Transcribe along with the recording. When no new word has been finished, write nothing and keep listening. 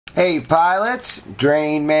Hey pilots,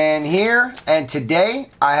 DrainMan here, and today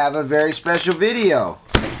I have a very special video.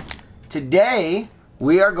 Today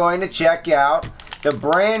we are going to check out the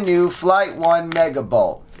brand new FlightOne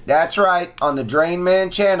MegaBolt. That's right, on the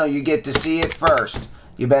DrainMan channel you get to see it first.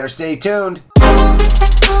 You better stay tuned.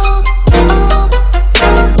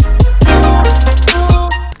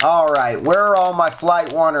 Alright, where are all my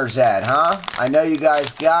FlightOners at, huh? I know you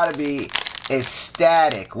guys gotta be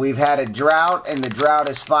ecstatic. We've had a drought and the drought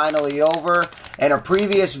is finally over. In a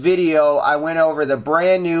previous video I went over the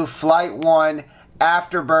brand new FlightOne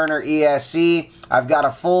Afterburner ESC. I've got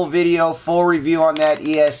a full video, full review on that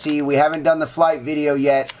ESC. We haven't done the flight video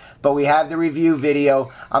yet, but we have the review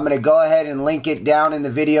video. I'm going to go ahead and link it down in the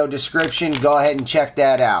video description. Go ahead and check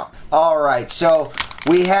that out. Alright, so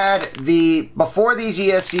we had before these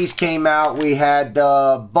ESCs came out, we had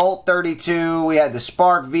the Bolt 32, we had the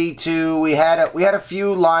Spark V2, we had a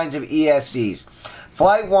few lines of ESCs.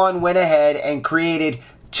 FlightOne went ahead and created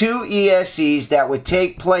two ESCs that would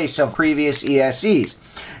take place of previous ESCs.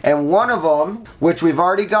 And one of them, which we've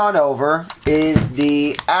already gone over, is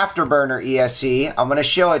the Afterburner ESC. I'm going to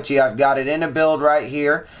show it to you. I've got it in a build right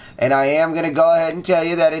here. And I am going to go ahead and tell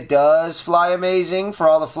you that it does fly amazing for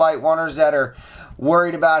all the FlightOners that are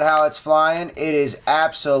worried about how it's flying. It is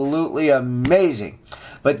absolutely amazing.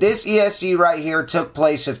 But this ESC right here took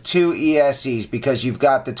place of two ESCs because you've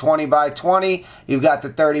got the 20x20, you've got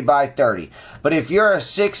the 30x30. But if you're a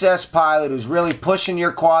 6S pilot who's really pushing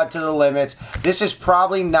your quad to the limits, this is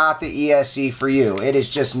probably not the ESC for you. It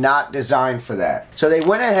is just not designed for that. So they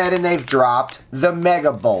went ahead and they've dropped the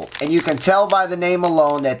MegaBolt. And you can tell by the name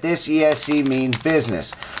alone that this ESC means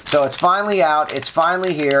business. So it's finally out. It's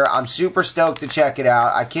finally here. I'm super stoked to check it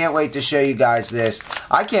out. I can't wait to show you guys this.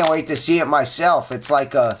 I can't wait to see it myself. It's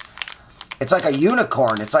like a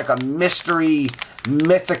unicorn. It's like a mystery,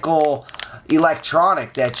 mythical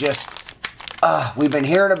electronic that just we've been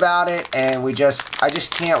hearing about it, and I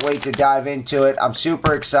just can't wait to dive into it. I'm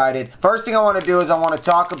super excited. First thing I want to do is I want to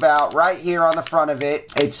talk about right here on the front of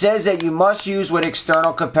it. It says that you must use with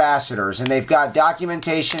external capacitors, and they've got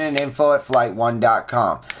documentation and info at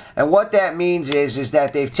FlightOne.com. And what that means is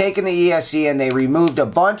that they've taken the ESC and they removed a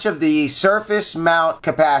bunch of the surface mount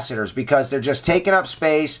capacitors because they're just taking up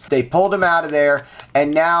space. They pulled them out of there,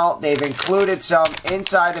 and now they've included some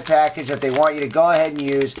inside the package that they want you to go ahead and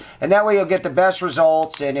use, and that way you'll get the best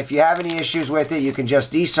results. And if you have any issues with it, you can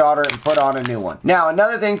just desolder it and put on a new one. Now,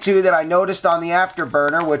 another thing too that I noticed on the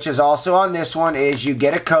Afterburner, which is also on this one, is you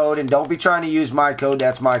get a code, and don't be trying to use my code,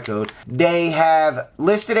 that's my code. They have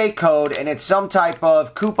listed a code, and it's some type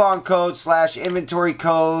of coupon code / inventory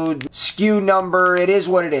code, SKU number. It is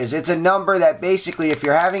what it is. It's a number that basically, if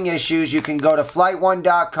you're having issues, you can go to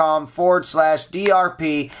FlightOne.com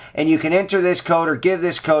 /DRP and you can enter this code or give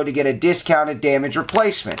this code to get a discounted damage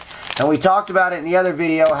replacement. And we talked about it in the other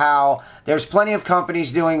video how there's plenty of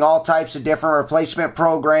companies doing all types of different replacement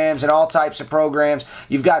programs and all types of programs.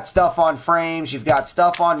 You've got stuff on frames, you've got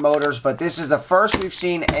stuff on motors, but this is the first we've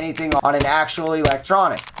seen anything on an actual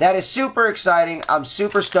electronic. That is super exciting. I'm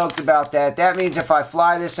super stoked about that. That means if I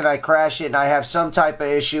fly this and I crash it and I have some type of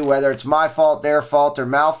issue, whether it's my fault, their fault, or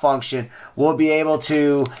malfunction, we'll be able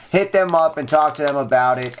to hit them up and talk to them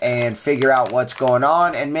about it and figure out what's going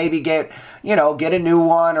on and maybe get a new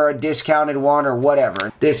one or a discounted one or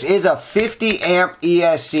whatever. This is a 50 amp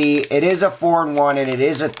ESC. It is a 4-in-1 and it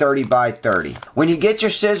is a 30x30. When you get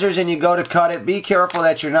your scissors and you go to cut it, be careful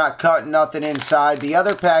that you're not cutting nothing inside. The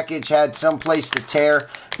other package had some place to tear.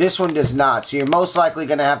 This one does not. So you're most likely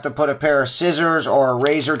going to have to put a pair of scissors or a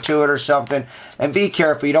razor to it or something. And be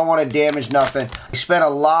careful. You don't want to damage nothing. We spent a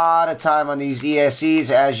lot of time on these ESCs,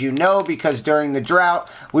 as you know, because during the drought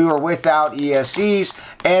we were without ESCs.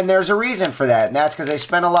 And there's a reason for that. And that's because they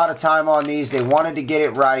spent a lot of time on these. They wanted to get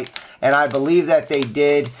it right. And I believe that they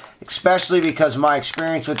did, especially because my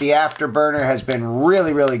experience with the Afterburner has been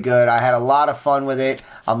really, really good. I had a lot of fun with it.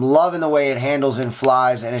 I'm loving the way it handles and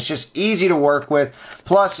flies, and it's just easy to work with.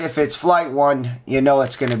 Plus, if it's FlightOne, you know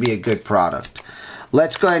it's going to be a good product.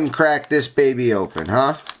 Let's go ahead and crack this baby open,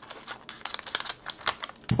 huh?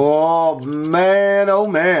 Oh, man, oh,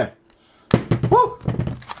 man. Woo!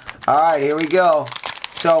 All right, here we go.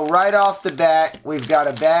 So, right off the bat, we've got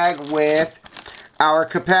a bag with our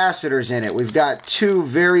capacitors in it. We've got two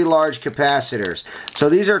very large capacitors. So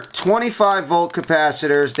these are 25 volt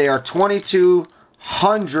capacitors. They are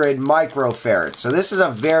 2200 microfarads. So this is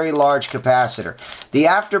a very large capacitor. The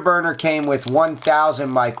Afterburner came with 1000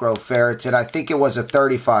 microfarads, and I think it was a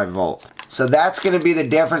 35 volt. So that's going to be the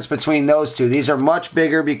difference between those two. These are much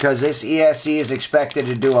bigger because this ESC is expected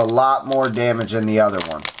to do a lot more damage than the other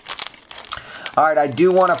one. Alright, I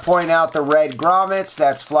do want to point out the red grommets.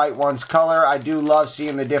 That's FlightOne's color. I do love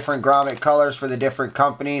seeing the different grommet colors for the different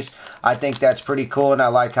companies. I think that's pretty cool, and I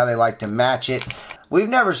like how they like to match it. We've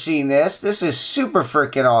never seen this. This is super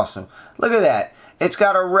freaking awesome. Look at that. It's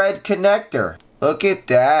got a red connector. Look at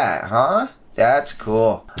that, huh? That's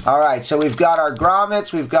cool. Alright, so we've got our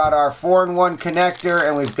grommets, we've got our 4-in-1 connector,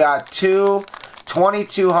 and we've got two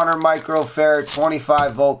 2200 microfarad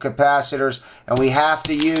 25 volt capacitors, and we have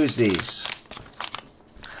to use these.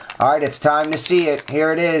 Alright, it's time to see it.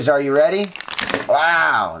 Here it is. Are you ready?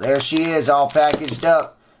 Wow, there she is, all packaged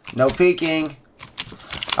up. No peeking.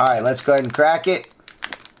 Alright, let's go ahead and crack it.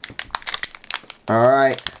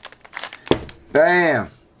 Alright. Bam.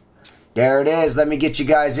 There it is. Let me get you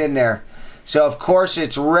guys in there. So, of course,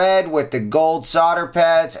 it's red with the gold solder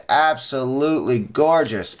pads. Absolutely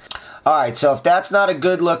gorgeous. Alright, so if that's not a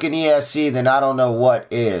good looking ESC, then I don't know what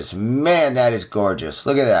is. Man, that is gorgeous.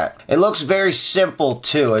 Look at that. It looks very simple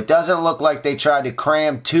too. It doesn't look like they tried to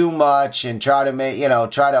cram too much and try to make,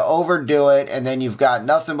 try to overdo it, and then you've got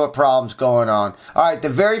nothing but problems going on. Alright, the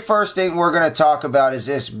very first thing we're going to talk about is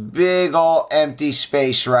this big old empty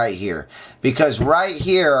space right here. Because right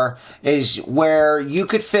here is where you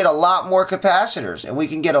could fit a lot more capacitors, and we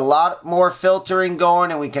can get a lot more filtering going,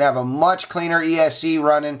 and we can have a much cleaner ESC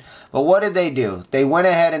running. But what did they do? They went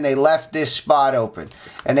ahead and they left this spot open.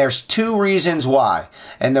 And there's two reasons why.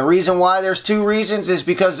 And the reason why there's two reasons is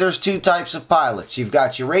because there's two types of pilots. You've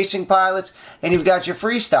got your racing pilots and you've got your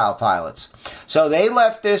freestyle pilots. So they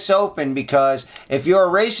left this open because if you're a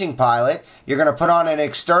racing pilot, you're going to put on an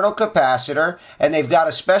external capacitor, and they've got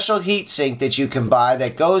a special heat sink that you can buy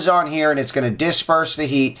that goes on here, and it's going to disperse the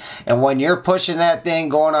heat. And when you're pushing that thing,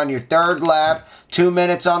 going on your third lap, 2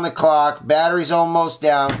 minutes on the clock, battery's almost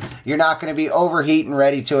down, you're not going to be overheating,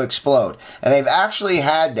 ready to explode. And they've actually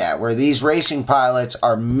had that, where these racing pilots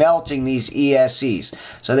are melting these ESCs.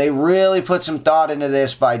 So they really put some thought into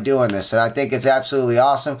this by doing this, and I think it's absolutely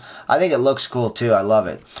awesome. I think it looks cool too. I love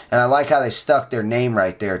it. And I like how they stuck their name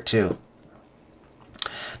right there too.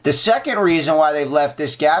 The second reason why they've left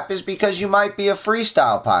this gap is because you might be a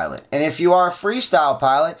freestyle pilot. And if you are a freestyle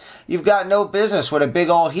pilot, you've got no business with a big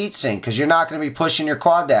old heat sink because you're not going to be pushing your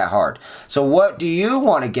quad that hard. So what do you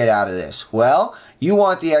want to get out of this? Well, you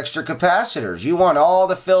want the extra capacitors. You want all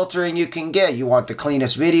the filtering you can get. You want the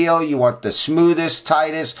cleanest video. You want the smoothest,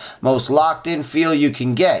 tightest, most locked in feel you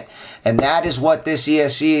can get. And that is what this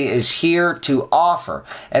ESC is here to offer.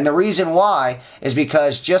 And the reason why is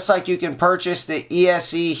because just like you can purchase the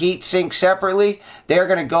ESC heatsink separately, they're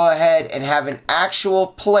going to go ahead and have an actual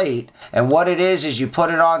plate. And what it is you put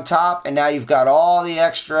it on top, and now you've got all the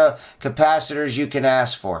extra capacitors you can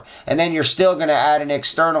ask for. And then you're still going to add an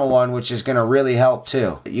external one, which is going to really help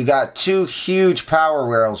too. You got two huge power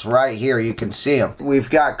rails right here. You can see them. We've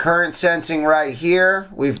got current sensing right here.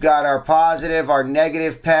 We've got our positive, our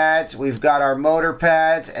negative pads. We've got our motor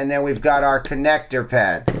pads, and then we've got our connector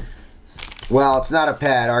pad. Well, it's not a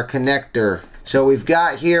pad, our connector. So we've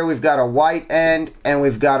got here, we've got a white end and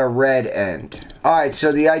we've got a red end. Alright,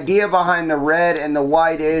 so the idea behind the red and the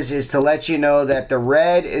white is to let you know that the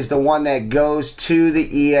red is the one that goes to the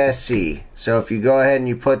ESC. So if you go ahead and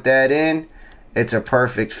you put that in, it's a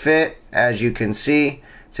perfect fit. As you can see,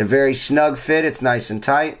 it's a very snug fit, it's nice and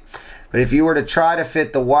tight. But if you were to try to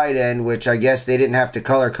fit the white end, which I guess they didn't have to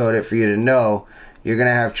color code it for you to know, you're going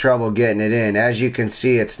to have trouble getting it in. As you can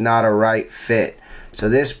see, it's not a right fit. So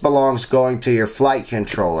this belongs going to your flight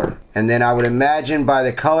controller. And then I would imagine by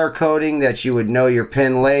the color coding that you would know your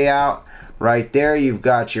pin layout. Right there, you've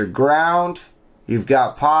got your ground, you've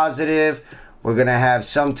got positive. We're going to have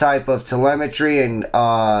some type of telemetry and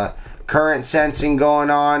current sensing going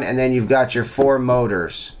on. And then you've got your 4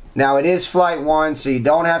 motors. Now it is FlightOne, so you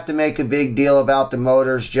don't have to make a big deal about the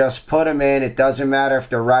motors. Just put them in. It doesn't matter if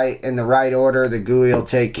they're in the right order. The GUI will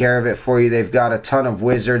take care of it for you. They've got a ton of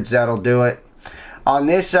wizards that'll do it. On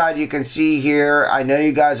this side, you can see here, I know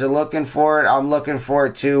you guys are looking for it. I'm looking for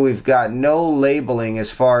it too. We've got no labeling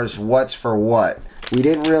as far as what's for what. We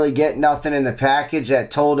didn't really get nothing in the package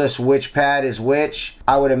that told us which pad is which.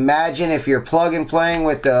 I would imagine if you're plug and playing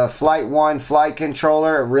with the FlightOne flight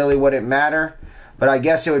controller, it really wouldn't matter. But I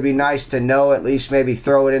guess it would be nice to know, at least maybe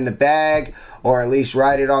throw it in the bag or at least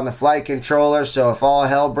write it on the flight controller. So if all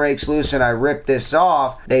hell breaks loose and I rip this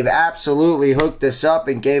off, they've absolutely hooked this up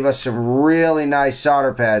and gave us some really nice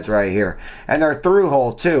solder pads right here. And they're through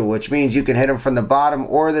hole too, which means you can hit them from the bottom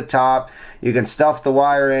or the top. You can stuff the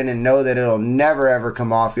wire in and know that it'll never ever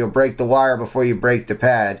come off. You'll break the wire before you break the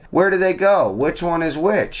pad. Where do they go? Which one is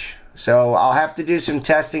which? So I'll have to do some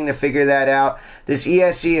testing to figure that out. This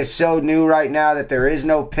ESC is so new right now that there is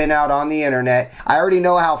no pinout on the internet. I already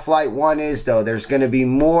know how FlightOne is though. There's going to be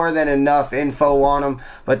more than enough info on them,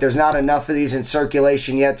 but there's not enough of these in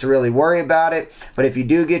circulation yet to really worry about it. But if you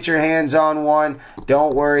do get your hands on one,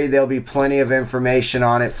 don't worry, there'll be plenty of information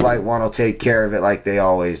on it. FlightOne will take care of it like they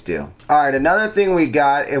always do. Alright, another thing we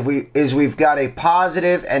got is we've got a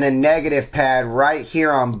positive and a negative pad right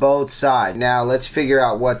here on both sides. Now let's figure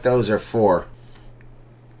out what those are for.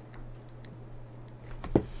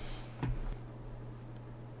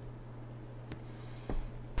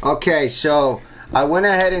 Okay, so I went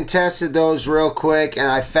ahead and tested those real quick, and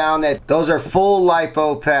I found that those are full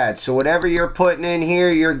LiPo pads. So whatever you're putting in here,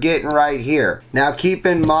 you're getting right here. Now keep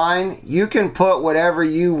in mind, you can put whatever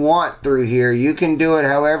you want through here. You can do it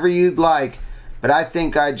however you'd like, but I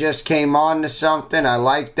think I just came on to something. I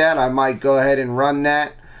like that. I might go ahead and run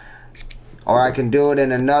that. Or I can do it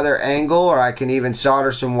in another angle, or I can even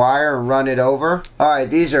solder some wire and run it over. Alright,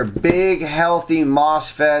 these are big, healthy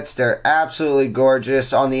MOSFETs. They're absolutely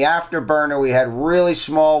gorgeous. On the Afterburner, we had really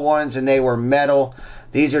small ones and they were metal.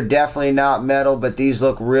 These are definitely not metal, but these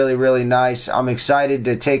look really, really nice. I'm excited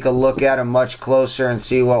to take a look at them much closer and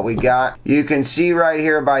see what we got. You can see right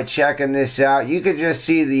here by checking this out, you could just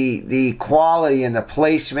see the quality and the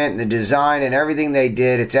placement and the design and everything they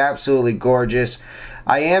did. It's absolutely gorgeous.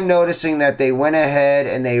 I am noticing that they went ahead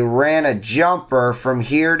and they ran a jumper from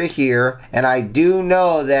here to here, and I do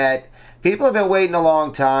know that people have been waiting a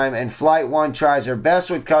long time, and FlightOne tries their best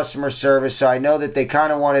with customer service, so I know that they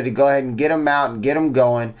kind of wanted to go ahead and get them out and get them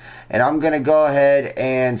going, and I'm going to go ahead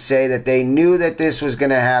and say that they knew that this was going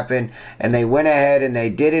to happen, and they went ahead and they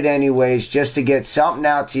did it anyways just to get something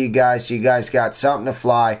out to you guys so you guys got something to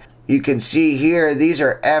fly. You can see here, these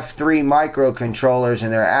are F3 microcontrollers,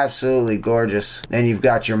 and they're absolutely gorgeous. Then you've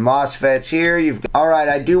got your MOSFETs here. Alright,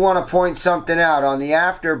 I do want to point something out. On the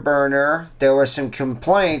Afterburner, there were some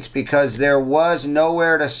complaints because there was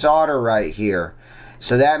nowhere to solder right here.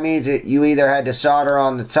 So that means that you either had to solder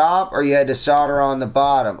on the top or you had to solder on the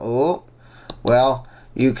bottom. Ooh, well,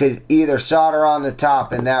 you could either solder on the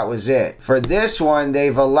top and that was it. For this one,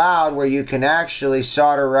 they've allowed where you can actually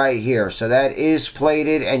solder right here. So that is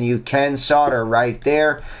plated and you can solder right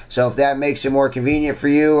there. So if that makes it more convenient for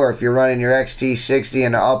you, or if you're running your XT60 in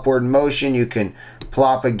an upward motion, you can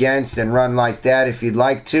plop against and run like that if you'd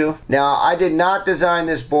like to. Now, I did not design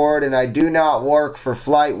this board and I do not work for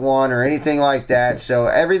FlightOne or anything like that. So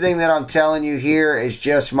everything that I'm telling you here is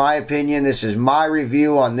just my opinion. This is my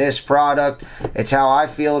review on this product. It's how I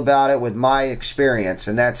feel about it with my experience,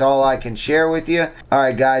 and that's all I can share with you.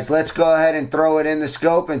 Alright guys, let's go ahead and throw it in the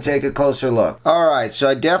scope and take a closer look. Alright, so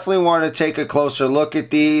I definitely want to take a closer look at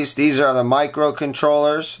these. These are the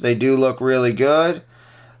microcontrollers. They do look really good.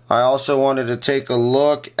 I also wanted to take a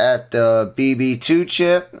look at the BB2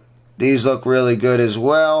 chip. These look really good as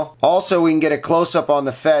well. Also, we can get a close-up on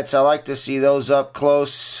the FETs. I like to see those up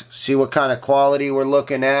close, see what kind of quality we're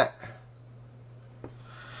looking at.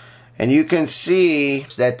 And you can see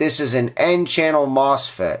that this is an N-channel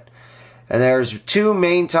MOSFET. And there's two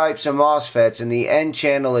main types of MOSFETs, and the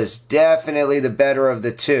N-channel is definitely the better of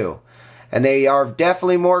the two. And they are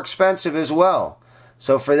definitely more expensive as well.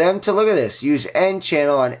 So for them to, look at this, use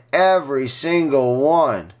N-channel on every single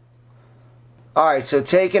one. Alright, so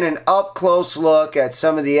taking an up-close look at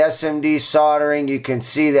some of the SMD soldering, you can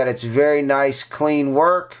see that it's very nice, clean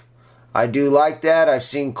work. I do like that. I've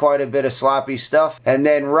seen quite a bit of sloppy stuff. And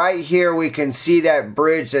then right here we can see that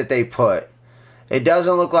bridge that they put. It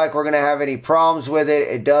doesn't look like we're going to have any problems with it.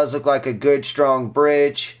 It does look like a good, strong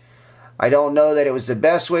bridge. I don't know that it was the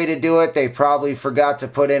best way to do it. They probably forgot to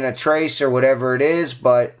put in a trace or whatever it is,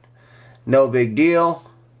 but no big deal.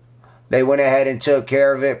 They went ahead and took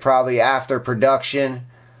care of it probably after production.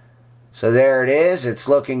 So there it is. It's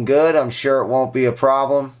looking good. I'm sure it won't be a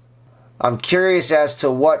problem. I'm curious as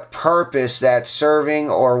to what purpose that's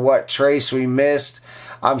serving or what trace we missed.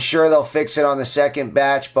 I'm sure they'll fix it on the second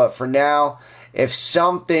batch, but for now, if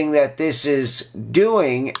something that this is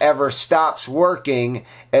doing ever stops working,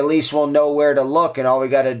 at least we'll know where to look, and all we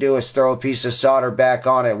got to do is throw a piece of solder back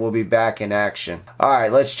on it. We'll be back in action.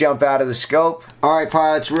 Alright, let's jump out of the scope. Alright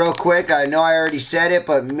pilots, real quick, I know I already said it,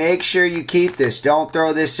 but make sure you keep this. Don't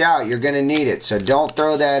throw this out. You're going to need it, so don't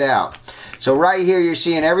throw that out. So right here you're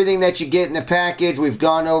seeing everything that you get in the package. We've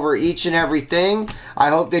gone over each and everything. I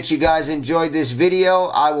hope that you guys enjoyed this video.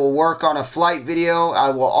 I will work on a flight video. I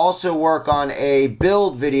will also work on a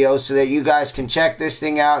build video so that you guys can check this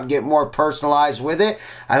thing out and get more personalized with it.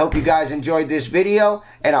 I hope you guys enjoyed this video,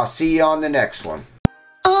 and I'll see you on the next one.